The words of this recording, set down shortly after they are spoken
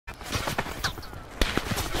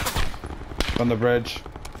From the bridge.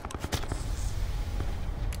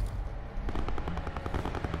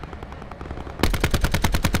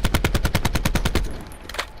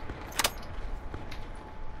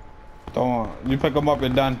 Don't. You pick him up, you're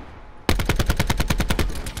done.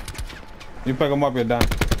 You pick him up, you're done.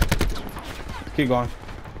 Keep going.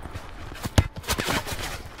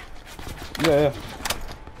 Yeah.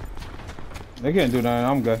 They can't do nothing.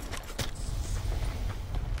 I'm good.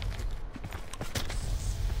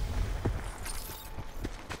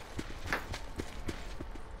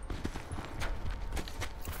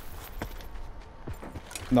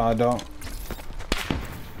 No, I don't.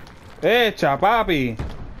 Hey, chapapi.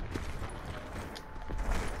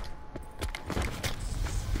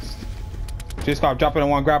 Gsquad, drop it in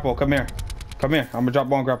one grapple. Come here. Come here. I'm gonna drop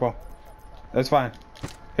one grapple. That's fine.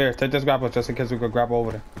 Here, take this grapple just in case we could grapple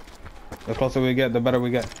over there. The closer we get, the better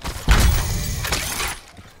we get.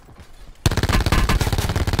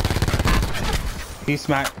 He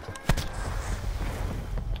smacked.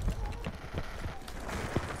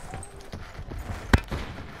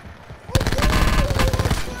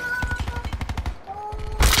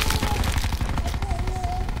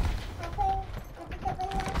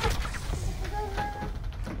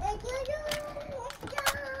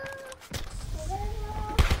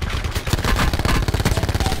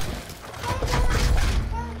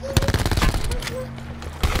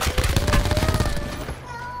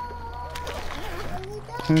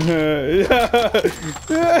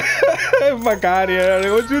 Fuck out of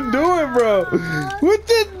here. What you doing, bro? What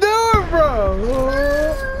you doing,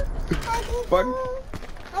 bro? Fuck.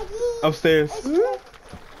 Upstairs.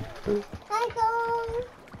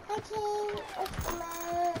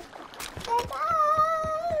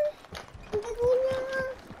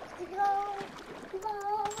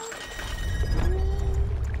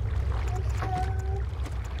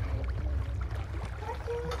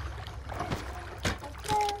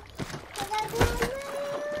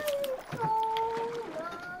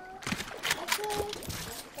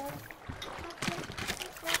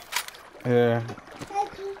 Yeah.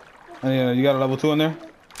 And yeah, you got a level 2 in there?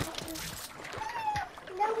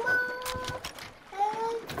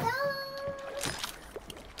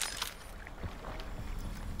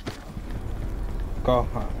 Go.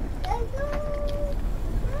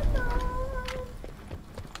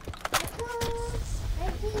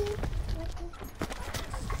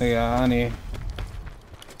 Yeah, I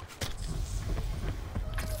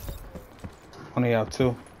only have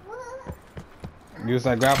 2. Use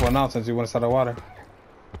that grapple now since you went inside the water.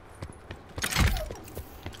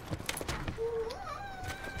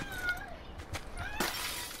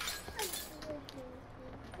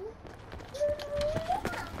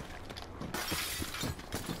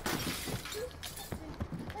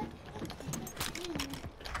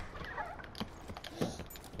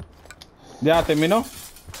 Ya terminó.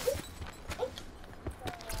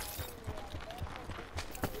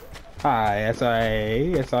 Hi,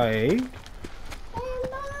 S.I.A. S.I.A.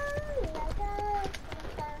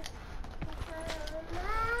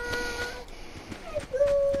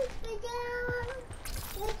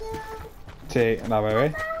 Sí, la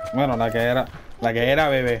bebé. Bueno, la que era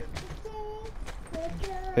bebé.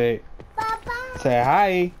 Sí. Say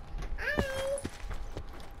hi.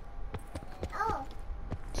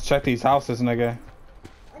 Let's check these houses, nigga.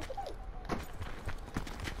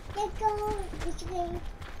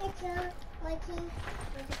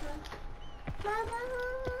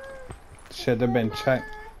 Should have been checked.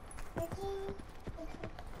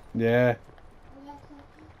 Yeah.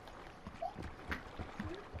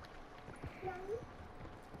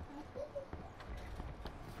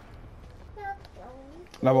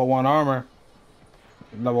 Level 1 armor.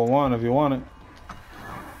 Level 1 if you want it.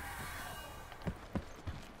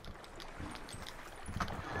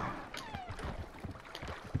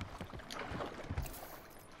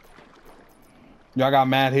 Y'all got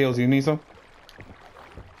mad heals. You need some?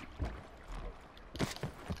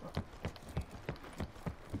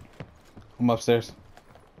 I'm upstairs.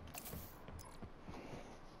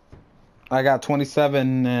 I got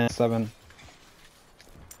 27 and 7.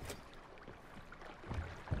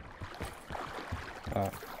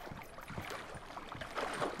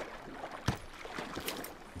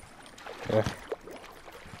 Yeah.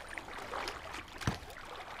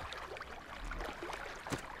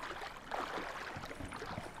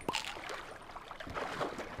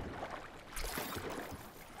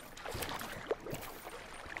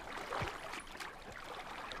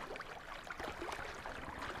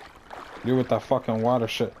 You with that fucking water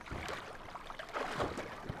shit.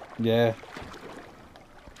 Yeah.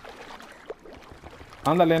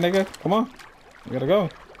 Andale, nigga. Come on. You gotta go.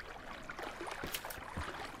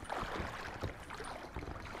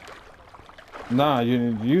 Nah,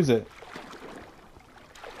 you use it.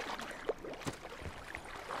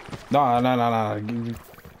 Nah. Nah,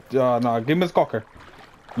 give me this cocker.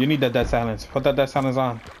 You need that dead silence. Put that dead silence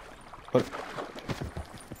on. Put.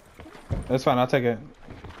 That's fine. I'll take it.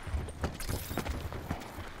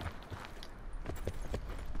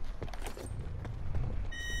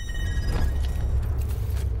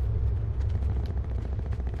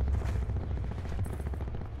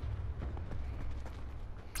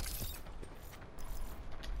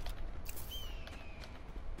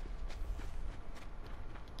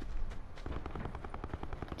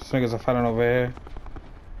 This niggas are fighting over here.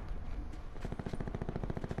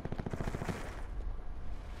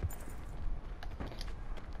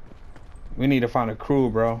 We need to find a crew,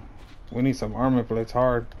 bro. We need some armor plates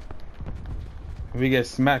hard. If we get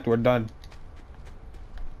smacked, we're done.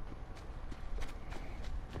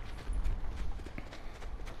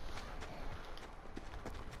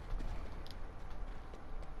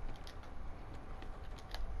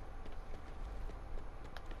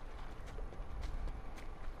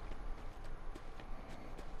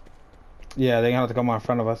 Yeah, they're gonna have to come on in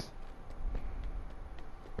front of us.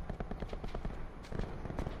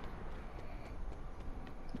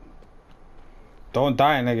 Don't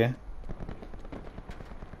die, nigga.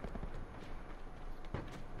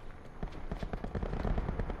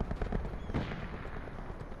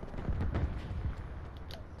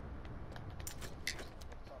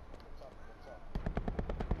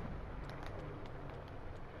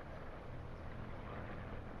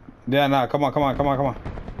 Yeah, nah, come on.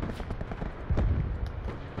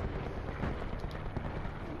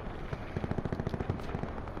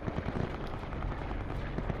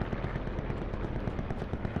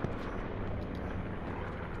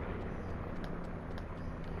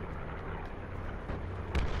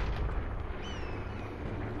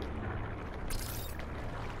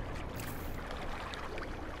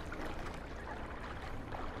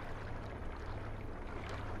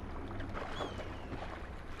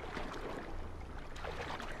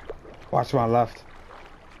 Watch my left.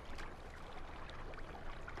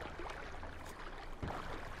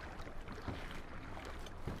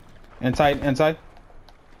 Inside.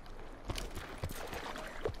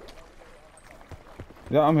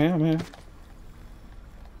 Yeah, I'm here. I'm here.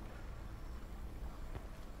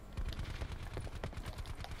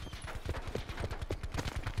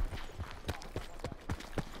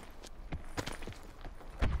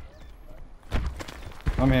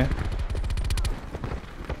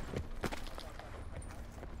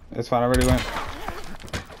 It's fine, I already went.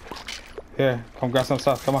 Here, come grab some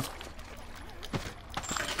stuff, come on.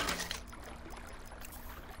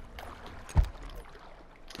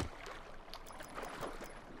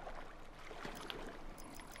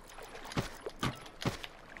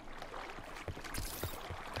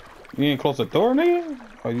 You ain't close the door, nigga?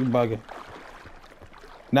 Oh, you bugging.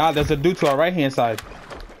 Nah, there's a dude to our right hand side.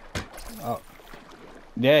 Oh.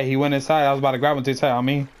 Yeah, he went inside. I was about to grab him to his head. I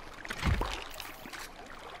mean.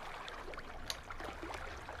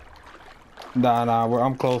 Nah,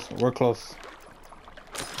 I'm close. We're close.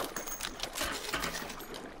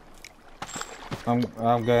 I'm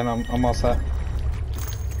good. I'm all set.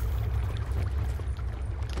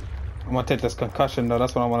 I'm gonna take this concussion though.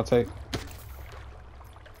 That's what I want to take.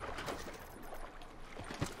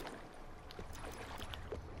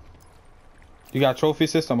 You got a trophy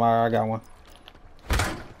system? Alright, I got one.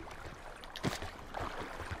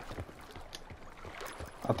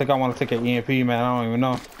 I think I want to take an EMP, man. I don't even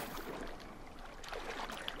know.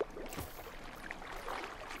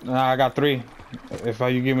 Nah, I got 3. If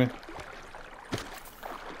you give me.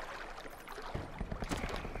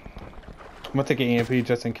 I'm gonna take an EMP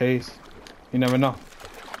just in case. You never know.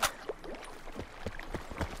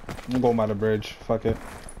 I'm going by the bridge. Fuck it.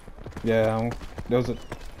 Yeah, there was a.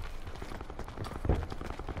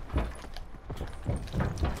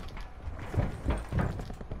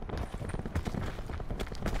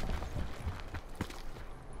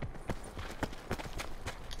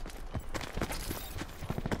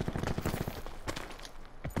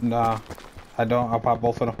 Nah, I don't. I'll pop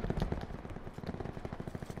both of them.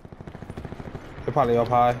 They're probably up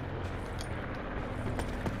high.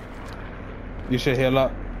 You should heal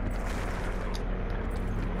up.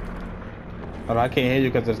 But I can't hear you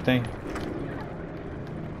because of this thing.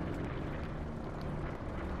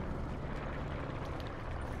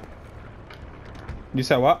 You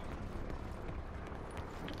said what?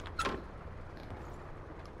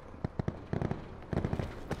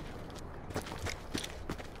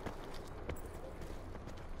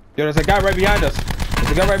 Yo, there's a guy right behind us.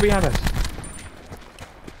 There's a guy right behind us.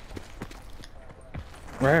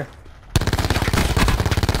 Right here.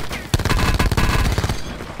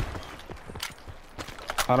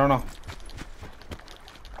 I don't know.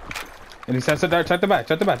 And he sends a dart. Check the back.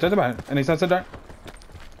 Check the back. Check the back. And he sends a dart.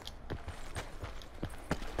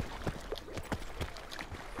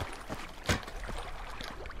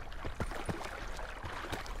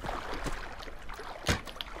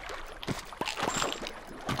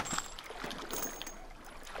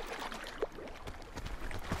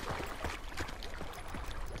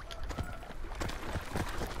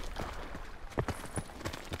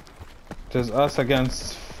 Just us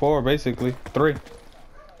against 4, basically. 3.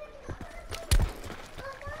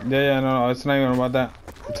 Yeah, no, it's not even about that.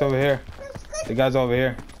 It's over here. The guy's over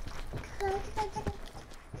here.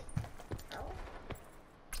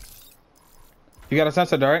 You got a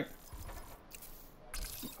sensor, right?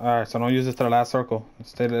 Alright, so don't use it to the last circle.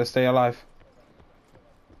 Stay alive.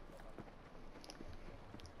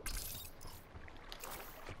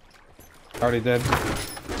 Already dead.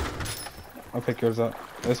 I'll pick yours up.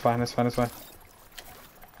 It's fine, it's fine, it's fine.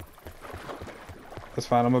 It's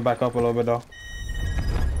fine, I'm gonna back up a little bit though.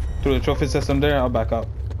 Through the trophy system there, I'll back up.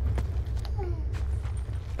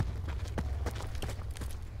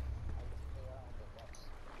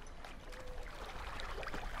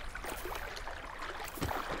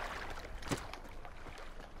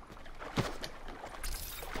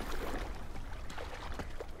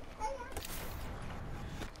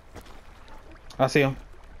 I see him.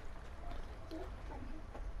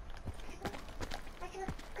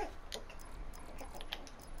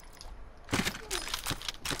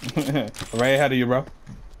 Right ahead of you, bro.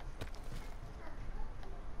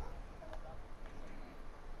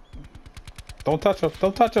 Don't touch him.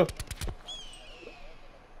 Don't touch him.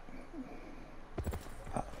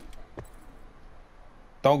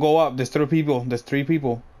 Don't go up. There's 3 people. There's 3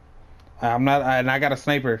 people. I'm not. And I got a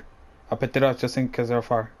sniper. I picked it up just in cause they're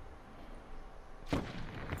far.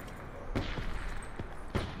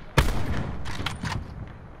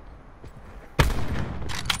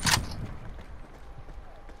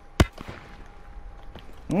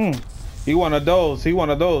 He one of those. He one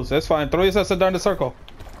of those. That's fine. Throw yourself down the circle.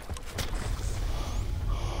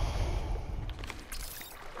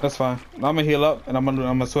 That's fine. I'm gonna heal up and I'm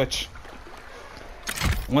gonna switch.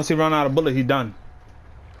 Once he run out of bullet, he done.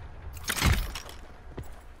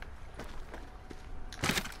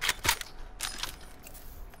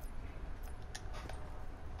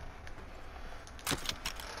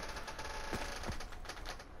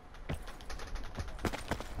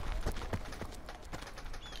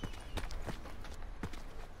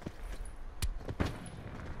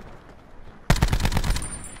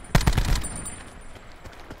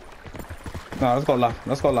 No, let's go left.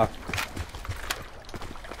 Let's go left.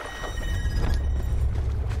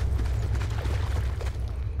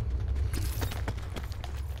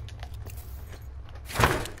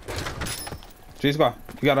 Gsquad,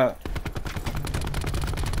 you gotta.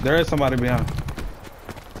 There is somebody behind.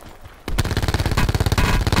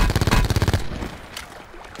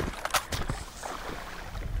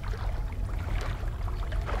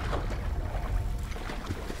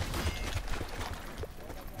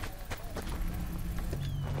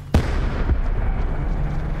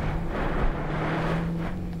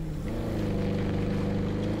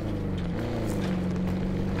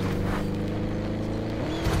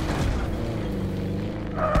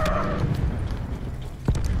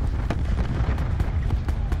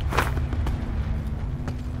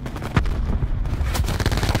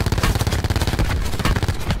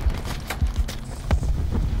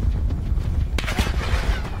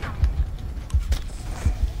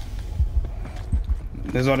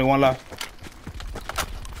 There's only one left.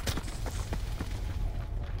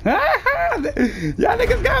 Y'all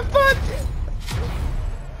niggas got fucked.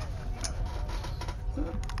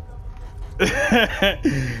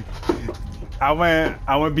 I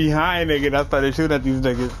went behind nigga and I started shooting at these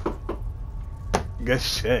niggas. Good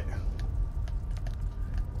shit.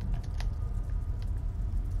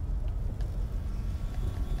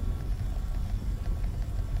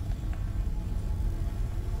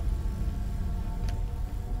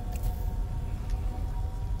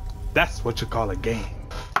 That's what you call a game.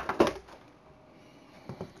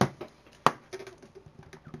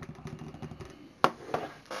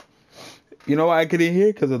 You know why I couldn't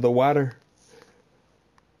hear? Because of the water.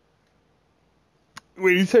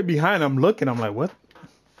 When you said behind, I'm looking. I'm like, what?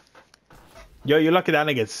 Yo, you're lucky that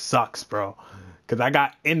nigga sucks, bro. Because I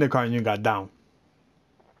got in the car and you got down.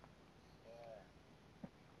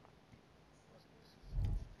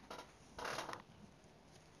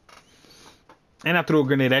 And I threw a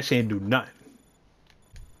grenade. That shit ain't do nothing.